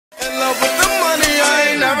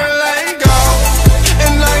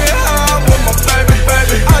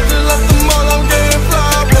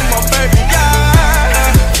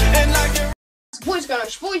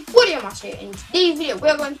Whatty. In today's video,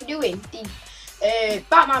 we're going to be doing the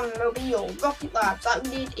Batman Mobile Rocket Labs that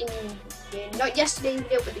we did in not yesterday's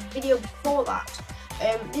video, but the video before that.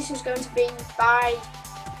 This is going to be by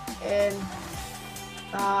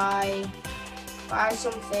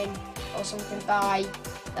something or something by.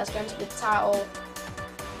 That's going to be the title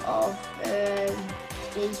of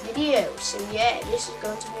today's video. So yeah, this is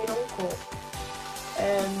going to be an uncle.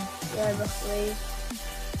 Yeah, roughly.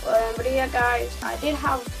 But yeah, guys, I did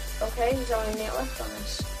have. Okay, there's only a minute left on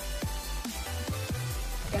this.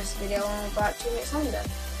 I guess the video only about 2 minutes longer.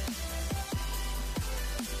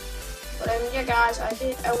 But yeah, guys, I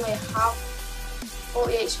did only have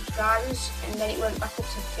 48 subscribers, and then it went back up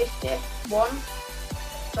to 51. So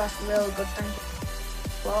that's a really good thing.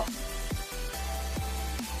 But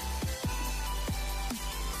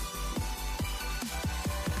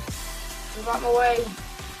move out my way.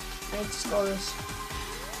 I need to score this.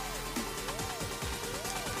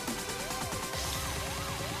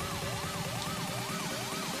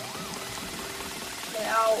 Get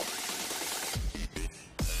out.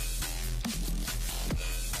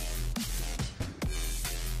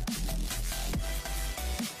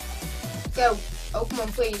 Go. Oh, come on,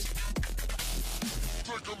 please.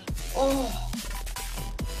 Oh.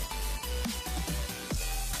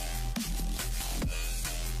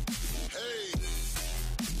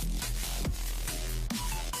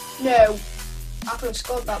 No. I could have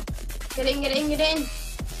scored that. Get in, get in, get in.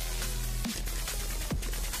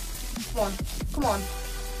 Come on, come on.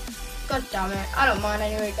 God damn it. I don't mind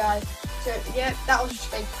anyway, guys. So, yeah, that was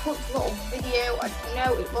just a quick little video. I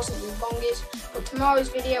know it wasn't the longest, but tomorrow's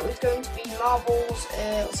video is going to be Marvel's,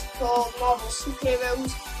 what's it called? Marvel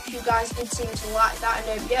Superheroes. If you guys did seem to like that,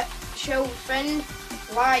 and yeah, show a friend,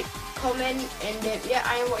 like, comment, and yeah,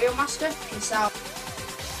 I am Whatty your master. Peace out.